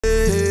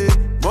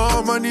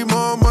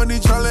more money,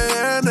 challenge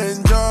and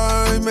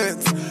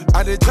enjoyment.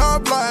 I the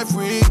job life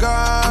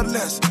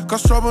regardless,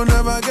 cause trouble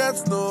never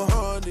gets no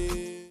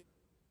honey.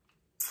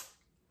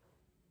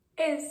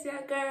 It's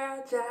your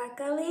girl,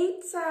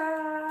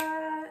 Jackalita.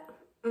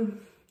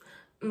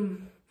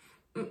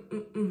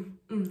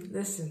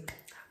 Listen,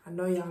 I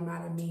know y'all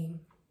mad at me.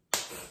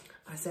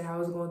 I said I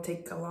was gonna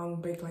take a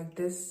long break like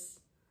this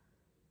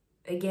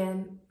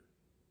again,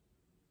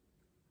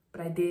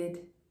 but I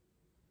did.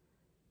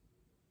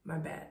 My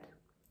bad.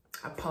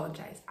 I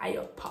apologize. I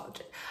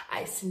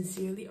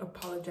sincerely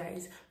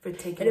apologize for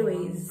taking a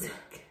long break.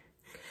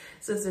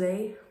 So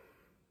today,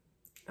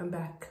 I'm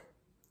back.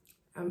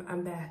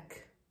 I'm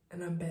back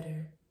and I'm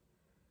better.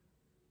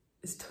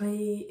 It's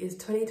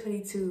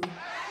 2022. Wow,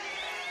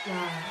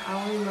 I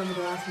don't even remember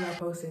the last time I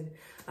posted.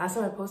 Last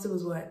time I posted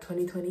was what,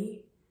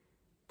 2020?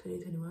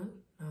 2021?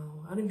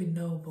 No, I don't even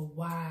know, but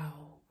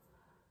wow.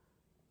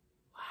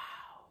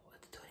 Wow,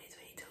 it's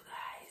 2022,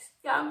 guys.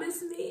 Y'all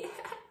miss me?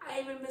 I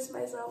even miss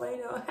myself, I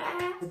know.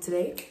 But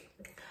today,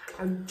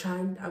 I'm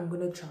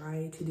gonna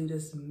try to do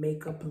this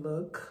makeup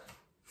look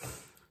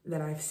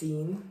that I've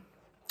seen.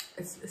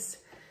 It's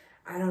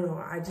I don't know,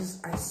 I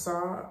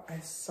saw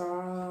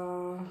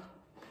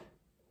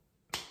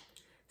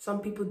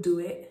some people do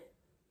it,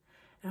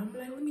 and I'm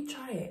like, let me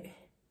try it.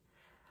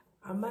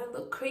 I might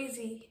look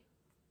crazy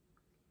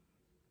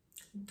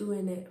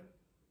doing it.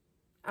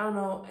 I don't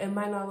know, it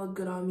might not look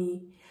good on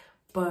me,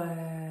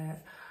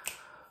 but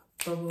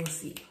we'll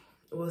see.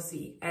 We'll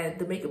see. And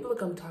the makeup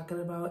look I'm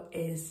talking about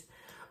is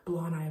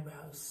blonde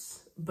eyebrows.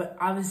 But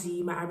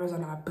obviously my eyebrows are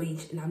not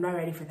bleached and I'm not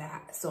ready for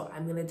that. So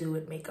I'm gonna do it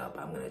with makeup.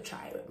 I'm gonna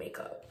try it with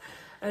makeup.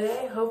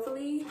 Okay,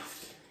 hopefully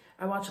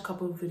I watch a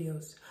couple of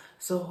videos.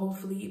 So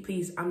hopefully,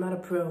 please, I'm not a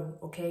pro,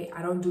 okay?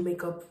 I don't do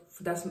makeup,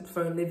 that's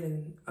for a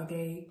living,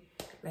 okay?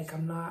 Like,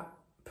 I'm not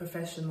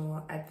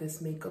professional at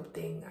this makeup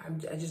thing. I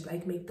just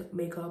like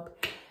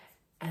makeup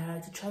and I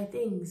like to try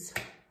things.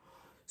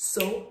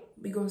 So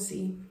we're gonna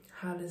see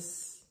how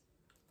this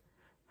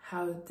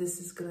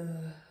is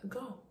gonna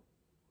go.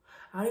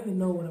 I don't even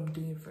know what I'm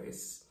doing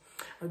first.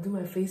 I'll do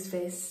my face.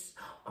 I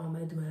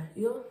do my,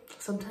 you know,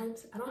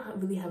 sometimes I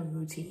don't really have a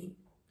routine.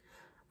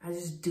 I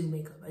just do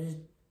makeup. I just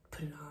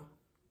put it on.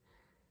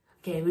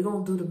 Okay, we're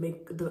gonna do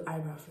the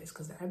eyebrow first,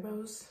 because the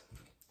eyebrows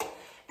is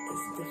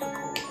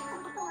difficult.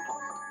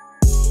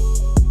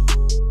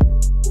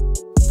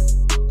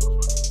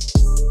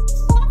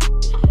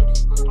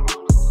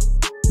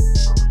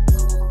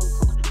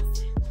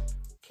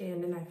 Okay,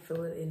 and then I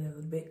fill it in a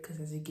little bit, because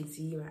as you can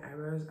see, my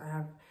eyebrows, I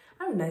have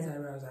nice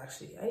eyebrows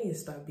actually. I need to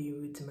stop being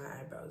rude to my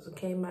eyebrows,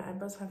 okay? My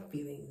eyebrows have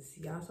feelings.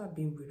 Y'all stop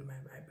being rude to my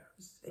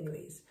eyebrows.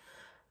 Anyways,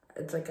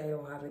 it's like I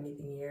don't have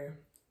anything here.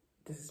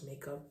 This is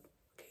makeup.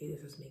 Okay,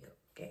 this is makeup.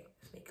 Okay,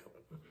 it's makeup.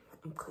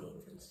 I'm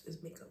clean.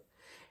 It's makeup.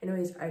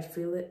 Anyways, I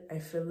fill it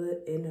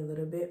in a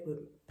little bit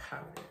with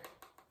powder.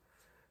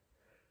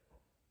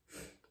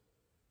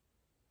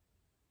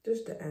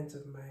 Just the ends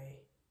of my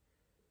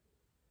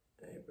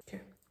eyebrow.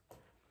 Okay.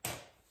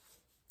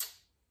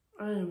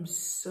 I am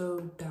so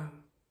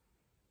dumb.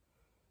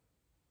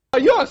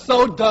 You are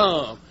so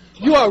dumb.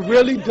 You are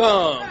really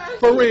dumb.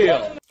 For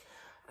real.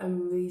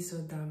 I'm really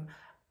so dumb.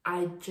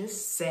 I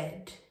just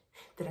said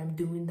that I'm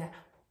doing that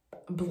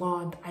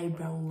blonde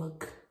eyebrow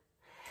look.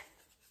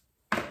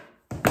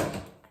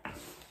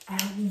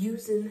 I'm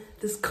using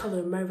this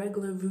color, my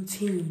regular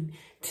routine,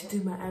 to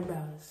do my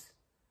eyebrows.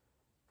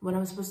 What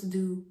I'm supposed to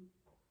do.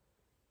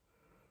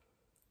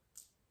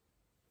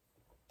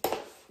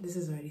 This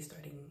is already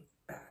starting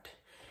bad.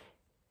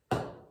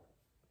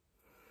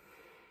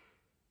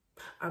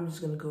 I'm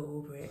just gonna go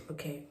over it.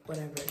 Okay,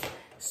 whatever.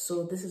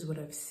 So this is what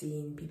I've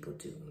seen people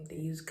do. They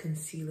use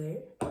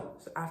concealer.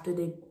 So after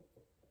they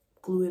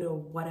glue it or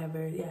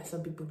whatever, yeah,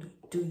 some people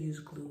do use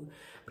glue,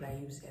 but I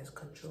use it as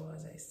control,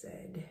 as I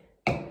said.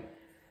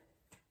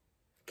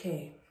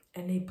 Okay,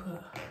 and they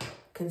put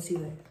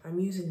concealer. I'm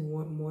using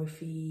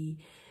Morphe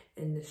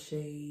in the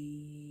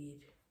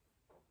shade.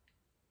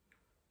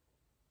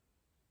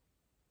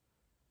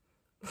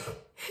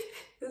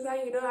 That's how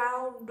you know I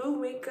don't do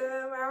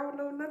makeup. I don't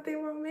know nothing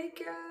about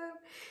makeup.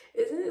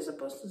 Isn't it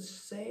supposed to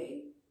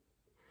say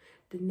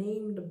the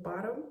name at the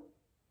bottom?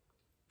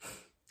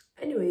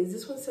 Anyways,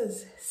 this one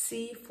says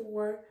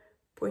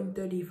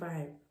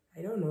C4.35.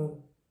 I don't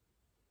know.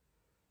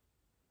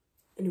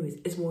 Anyways,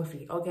 it's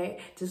Morphe, okay?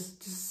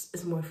 Just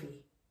it's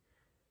Morphe.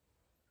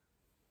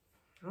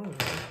 I don't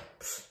know.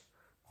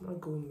 I'm not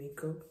good with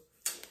makeup.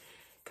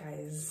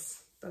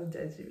 Guys, don't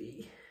judge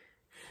me.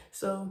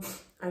 So,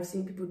 I've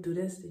seen people do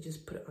this. They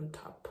just put it on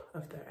top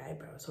of their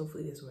eyebrows.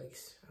 Hopefully this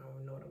works. I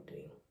don't know what I'm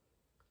doing.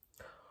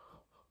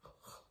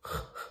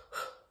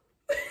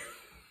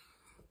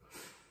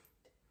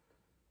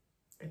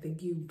 I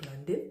think you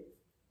blend it.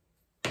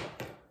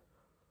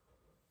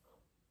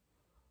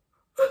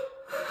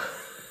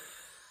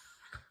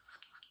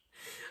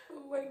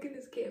 Oh my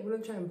goodness, okay, I'm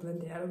gonna try and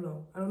blend it. I don't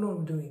know what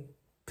I'm doing.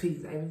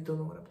 Please, I really don't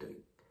know what I'm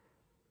doing.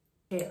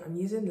 Okay, I'm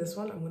using this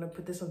one. I'm gonna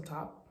put this on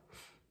top.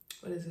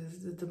 What is this?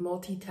 The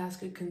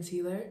multitasker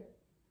concealer.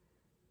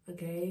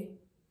 Okay.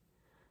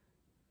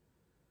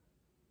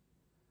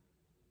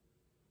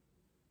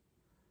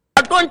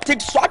 don't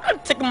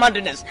take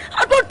madness.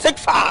 I don't take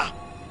far.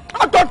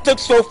 I don't take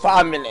so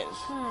far, Millie.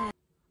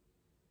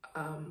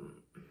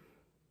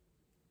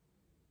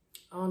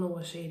 I don't know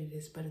what shade it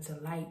is, but it's a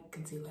light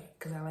concealer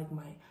because I like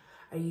mine.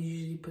 I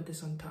usually put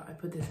this on top. I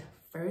put this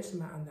first in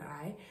my under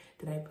eye,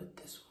 then I put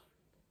this one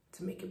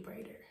to make it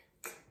brighter.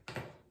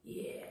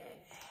 Yeah.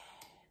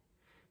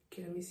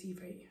 Okay, let me see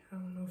if I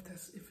don't know if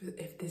that's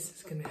if this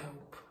is gonna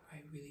help.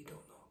 I really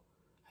don't know.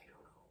 I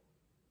don't know.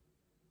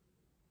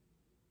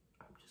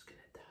 I'm just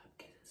gonna tap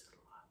because it's a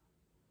lot.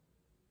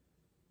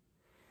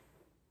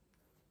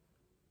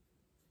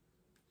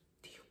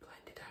 Do you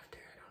blend it after?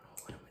 I don't know.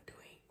 What am I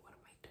doing? What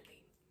am I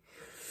doing?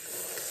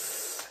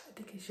 I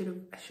think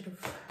I should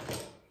have.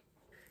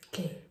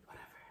 Okay,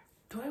 whatever.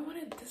 Do I want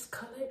it this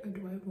color or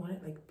do I want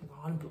it like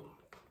blonde?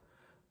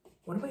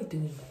 What am I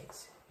doing,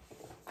 guys?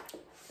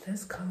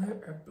 This color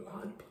or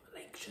blonde?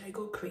 Like, should I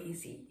go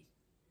crazy?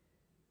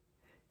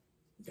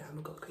 Yeah,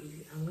 I'm gonna go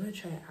crazy. I'm gonna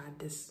try to add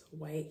this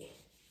white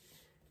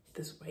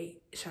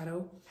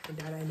shadow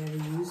that I never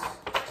use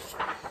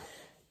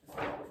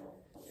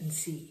and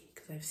see,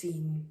 because I've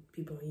seen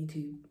people on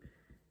YouTube.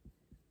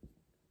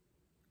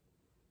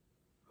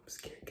 I'm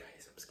scared,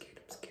 guys. I'm scared.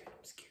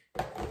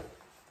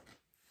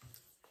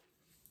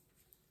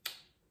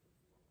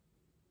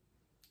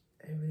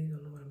 I really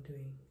don't know what I'm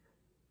doing.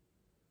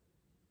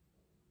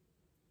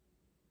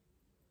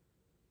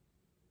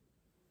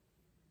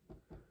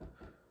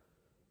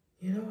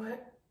 You know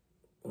what?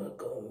 We're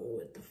going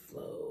with the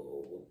flow.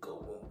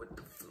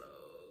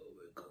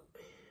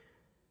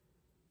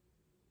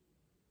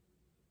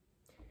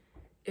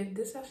 If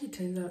this actually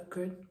turns out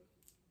good,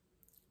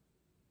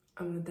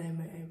 I'm gonna dye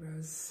my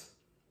eyebrows.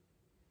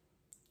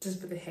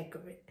 Just for the heck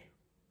of it.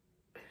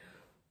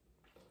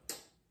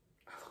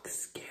 I look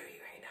scary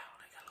right now.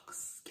 Like, I look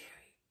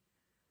scary.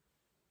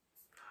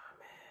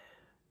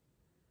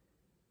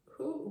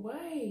 Oh,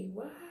 man.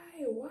 Why?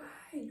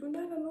 You're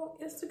not an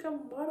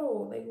Instagram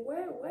model. Like,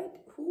 what?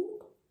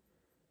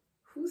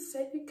 Who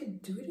said you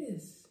could do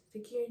this?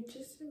 Like, you're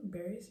just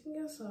embarrassing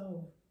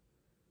yourself.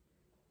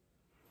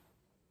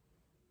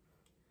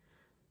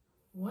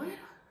 What?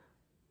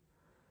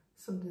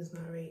 Something's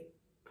not right.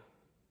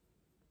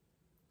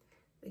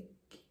 Like,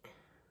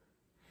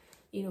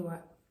 you know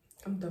what?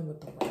 I'm done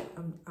with the white.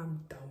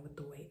 I'm done with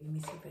the white. Let me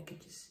see if I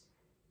could just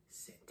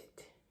set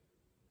it.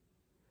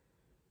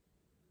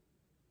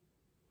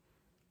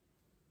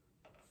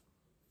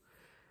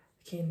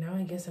 Okay, now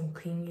I guess I'm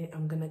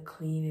gonna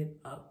clean it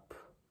up.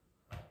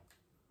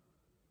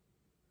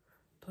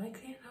 Do I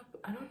clean it up?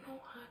 I don't know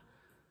how.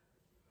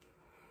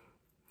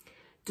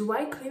 Do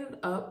I clean it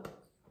up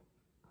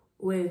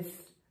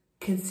with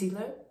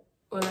concealer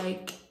or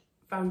like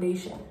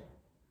foundation?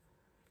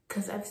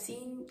 Cause I've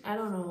seen, I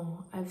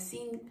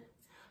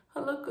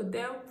look a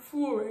damn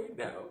fool right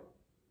now.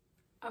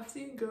 I've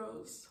seen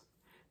girls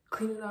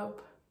clean it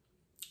up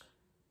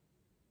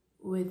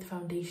with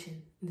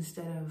foundation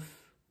instead of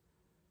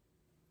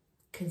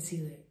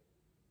concealer.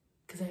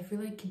 Cause I feel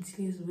like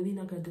concealer is really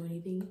not gonna do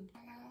anything.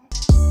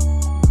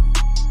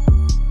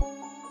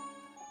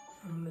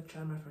 I'm gonna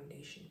try my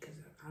foundation because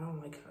I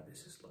don't like how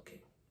this is looking.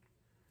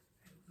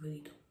 I really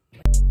don't.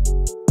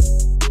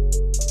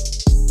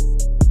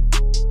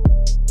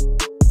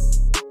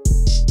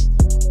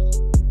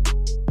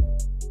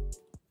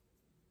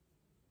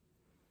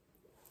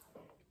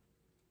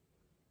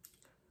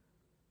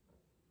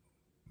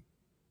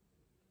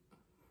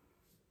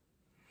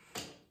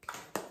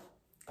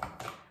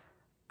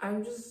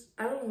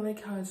 I don't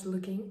like how it's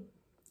looking,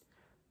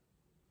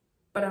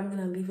 but I'm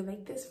gonna leave it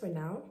like this for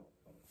now.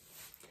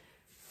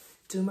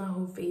 Do my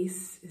whole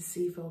face and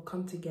see if it'll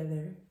come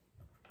together.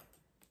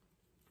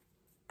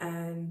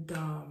 And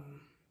we'll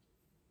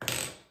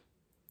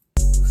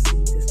see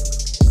if this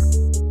looks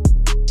good.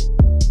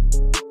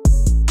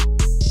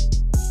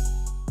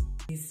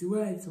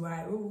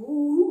 Why?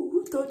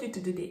 Who told you to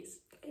do this?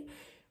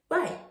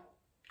 Why?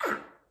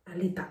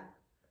 Alita.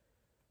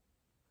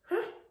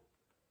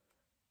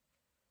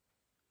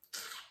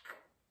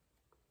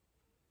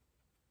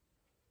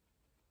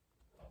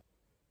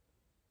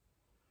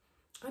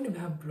 I don't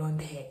even have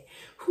blonde hair.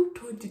 Who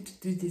told you to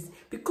do this?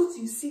 Because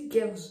you see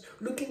girls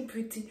looking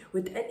pretty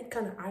with any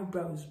kind of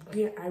eyebrows,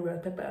 green eyebrows,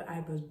 pepper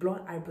eyebrows,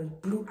 blonde eyebrows,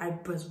 blue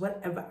eyebrows,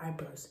 whatever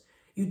eyebrows.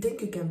 You think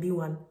you can be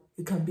one,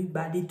 you can be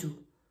baddie too.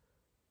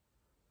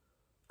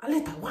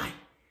 Aleta, why?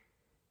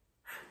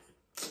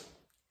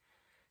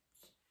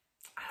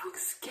 I look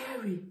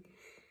scary.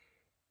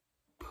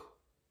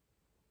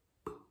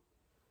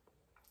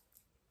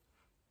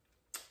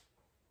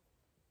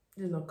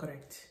 This is not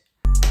correct.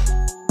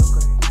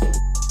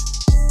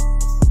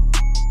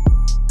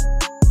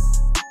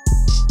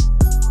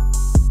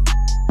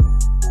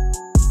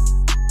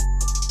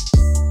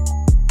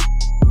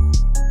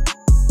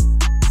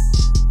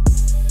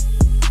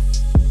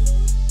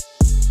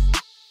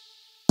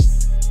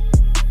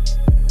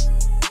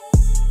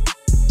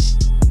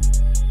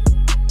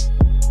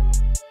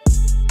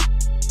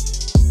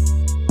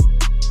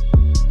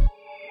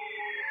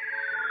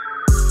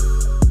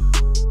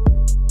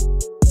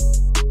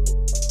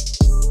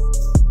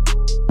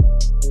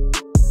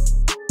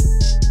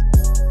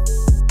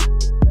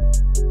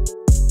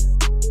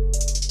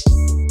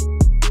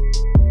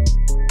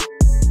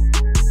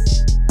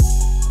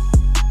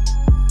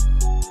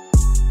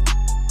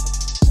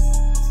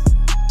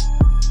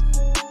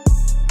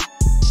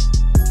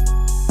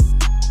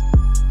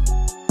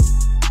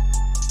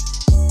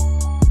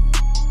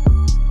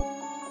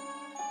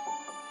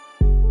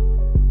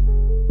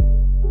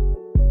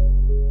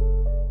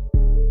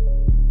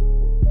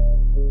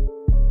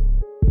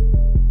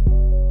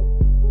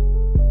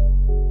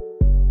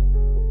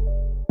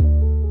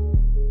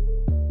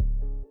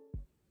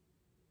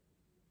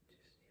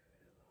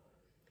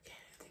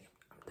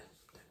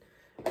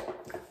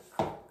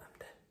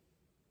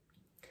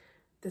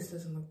 This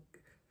doesn't look,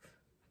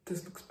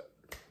 this looks bad.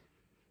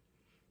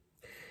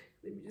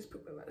 Let me just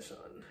put my lash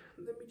on.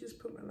 Let me just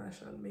put my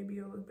lash on. Maybe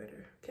it'll look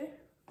better, okay?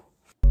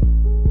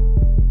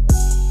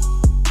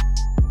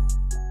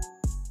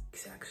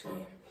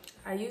 Actually,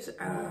 I use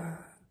a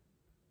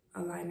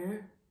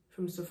liner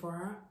from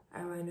Sephora,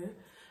 eyeliner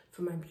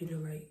for my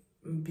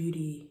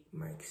beauty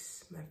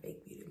marks, my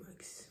fake beauty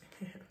marks.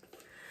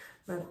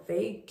 My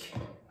fake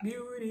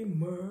beauty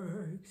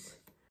marks.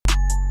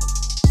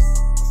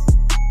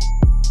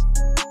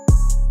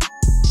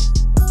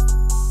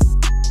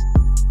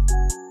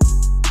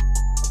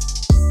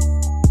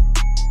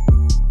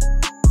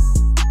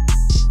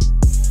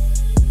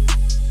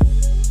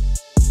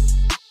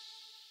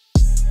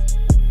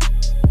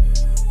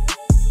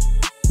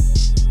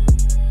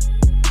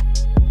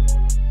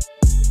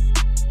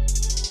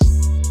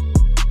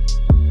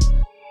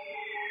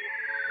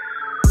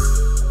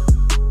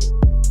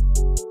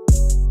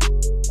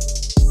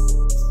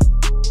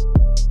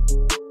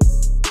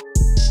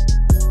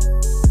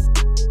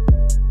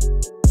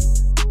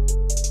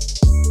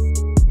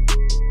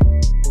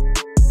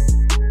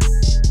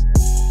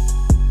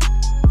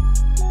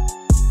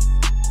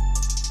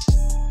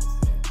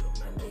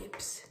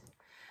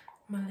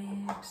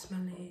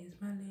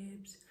 My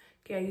lips.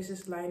 Okay, I use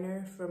this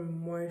liner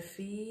from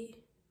Morphe,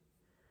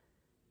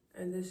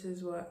 and this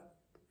is what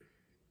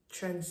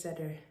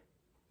trendsetter,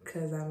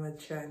 because I'm a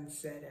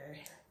trendsetter.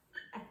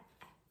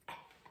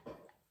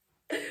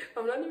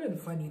 I'm not even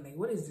funny. Like,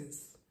 what is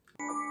this?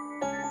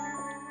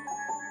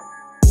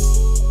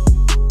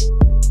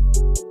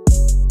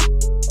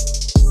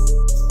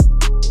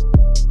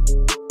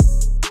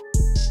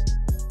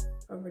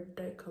 A red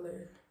dye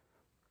color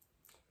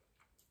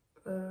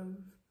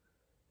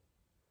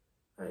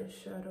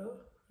eyeshadow,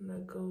 and I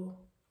go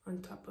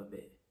on top of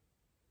it.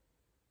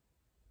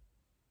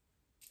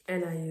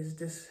 And I use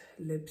this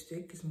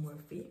lipstick, it's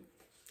Morphe,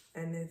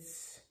 and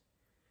it's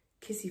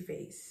Kissy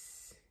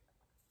Face.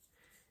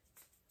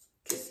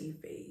 Kissy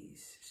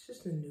Face. It's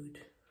just a nude.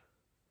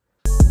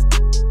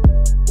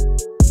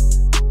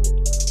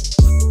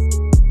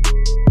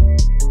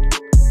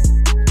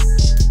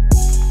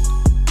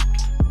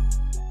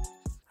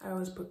 I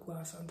always put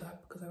gloss on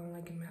top because I don't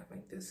like it matte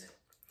like this.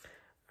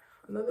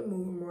 Another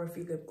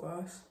Morphe lip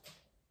gloss,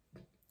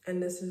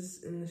 and this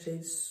is in the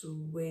shade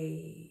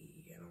Sway.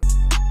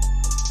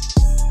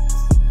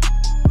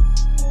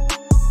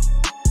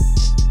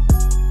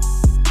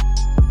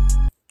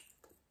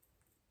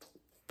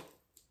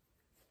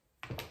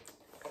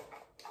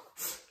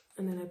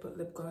 And then I put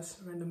lip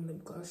gloss, random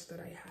lip gloss that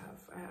I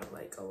have. I have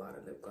like a lot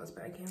of lip gloss,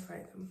 but I can't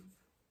find them.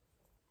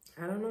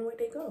 I don't know where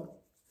they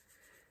go.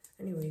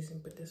 Anyways,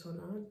 and put this one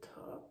on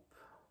top.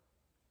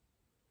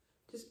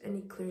 Just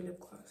any clear lip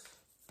gloss.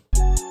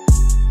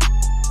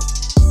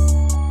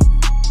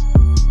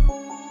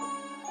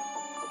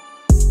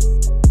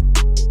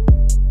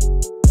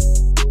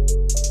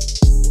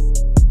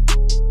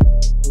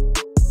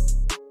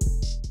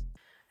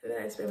 And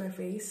then I spray my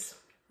face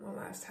one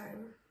last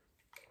time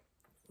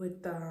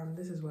with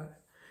this is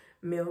what?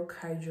 Milk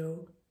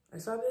Hydro. I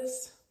saw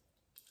this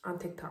on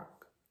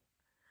TikTok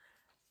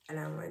and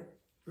I went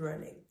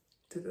running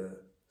to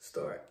the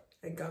store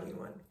and got me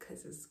one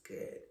because it's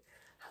good.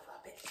 I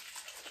love it.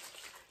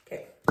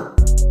 Okay.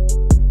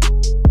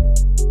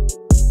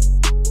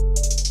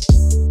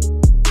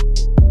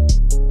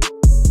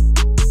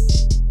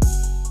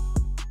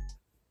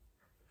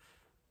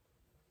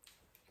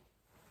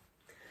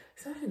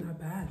 It's actually not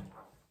bad.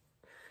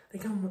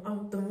 Like the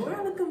more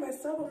I look at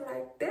myself, I'm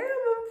like, damn,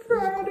 I'm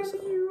proud of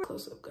you.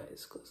 Close up,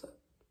 guys, close up.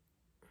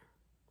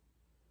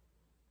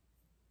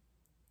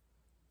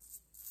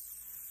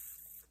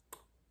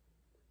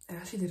 I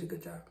actually did a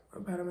good job.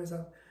 I'm proud of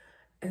myself.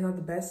 It's not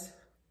the best,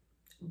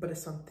 but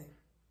it's something.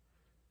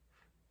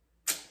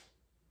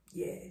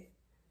 Yeah,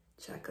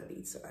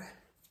 Chocolita.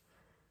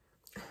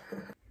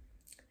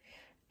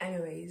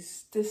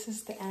 Anyways, this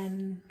is the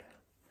end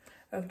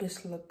of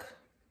this look.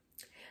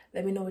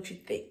 Let me know what you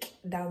think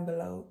down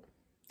below.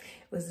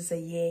 Was this a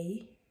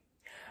yay?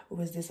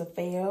 Was this a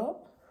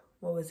fail?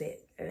 What was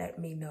it? Let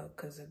me know,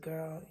 cause the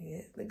girl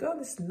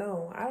needs to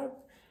know.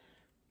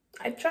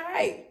 I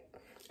tried.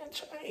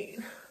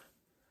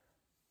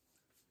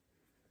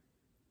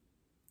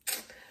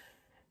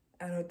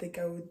 I don't think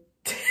I would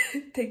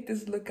take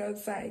this look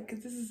outside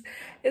because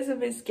it's a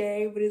bit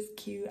scary, but it's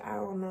cute. I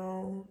don't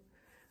know,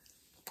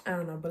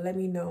 but let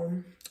me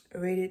know.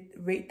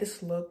 Rate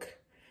this look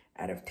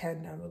out of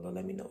 10 down below.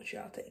 Let me know what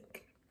y'all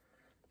think.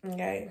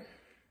 Okay.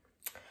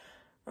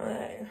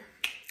 Alright.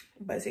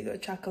 Basico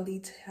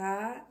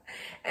Chocolita,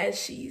 and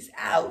she's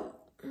out.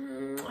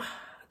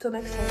 Till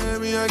next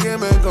time.